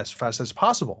try as fast as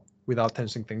possible without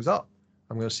tensing things up.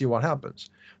 I'm going to see what happens.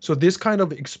 So this kind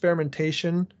of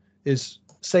experimentation is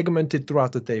segmented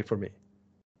throughout the day for me.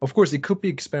 Of course, it could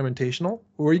be experimentational,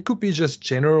 or it could be just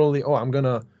generally, oh, I'm going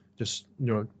to just,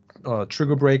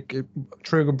 trigger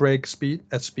brake speed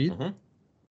at speed. Mm-hmm.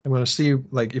 I'm going to see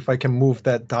like if I can move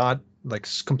that dot like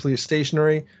completely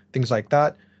stationary, things like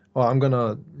that. Or I'm going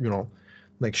to,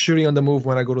 like shooting on the move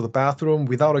when I go to the bathroom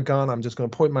without a gun. I'm just going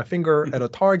to point my finger at a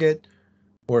target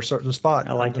or a certain spot.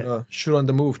 I like I'm going to shoot on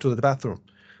the move to the bathroom.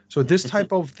 So this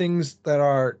type of things that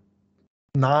are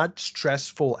not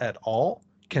stressful at all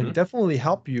can definitely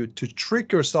help you to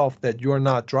trick yourself that you're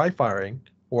not dry firing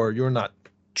or you're not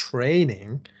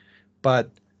training,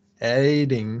 but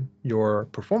aiding your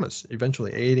performance,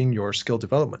 eventually aiding your skill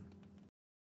development.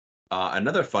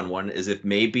 Another fun one is if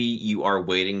maybe you are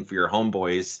waiting for your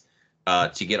homeboys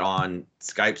to get on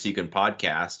Skype so you can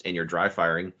podcast and you're dry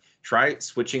firing, try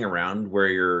switching around where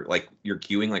you're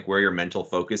cueing, like where your mental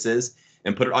focus is,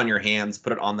 and put it on your hands,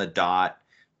 put it on the dot,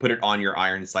 put it on your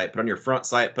iron sight, put it on your front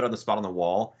sight, put it on the spot on the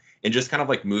wall, and just kind of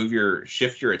like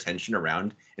shift your attention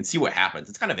around and see what happens.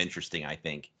 It's kind of interesting, I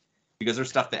think, because there's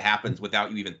stuff that happens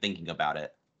without you even thinking about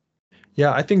it.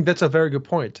 Yeah, I think that's a very good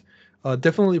point.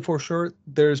 Definitely, for sure,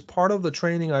 there's part of the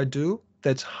training I do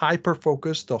that's hyper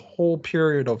focused the whole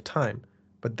period of time.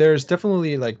 But there's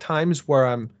definitely like times where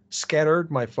I'm scattered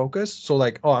my focus. So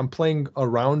like, oh, I'm playing a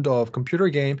round of computer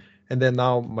game, and then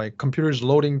now my computer is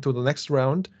loading to the next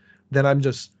round. Then I'm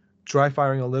just dry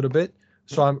firing a little bit.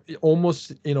 So I'm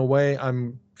almost, in a way,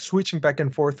 I'm switching back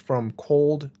and forth from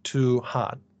cold to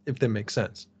hot, if that makes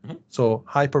sense. Mm-hmm. So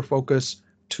hyper focus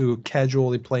to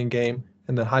casually playing game,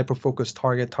 and then hyper focus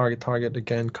target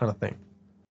again, kind of thing.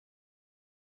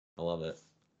 I love it.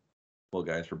 Well,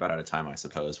 guys, we're about out of time, I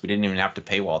suppose. We didn't even have to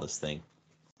paywall this thing.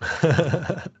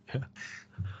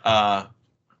 Yeah.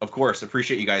 Of course,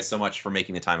 appreciate you guys so much for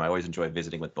making the time. I always enjoy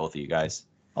visiting with both of you guys.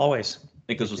 Always. I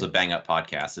think this was a bang up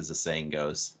podcast, as the saying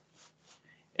goes.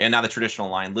 And now the traditional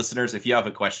line. Listeners, if you have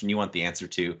a question you want the answer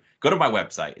to, go to my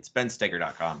website. It's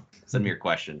bensteger.com. Send me your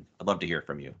question. I'd love to hear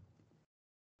from you.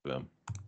 Boom.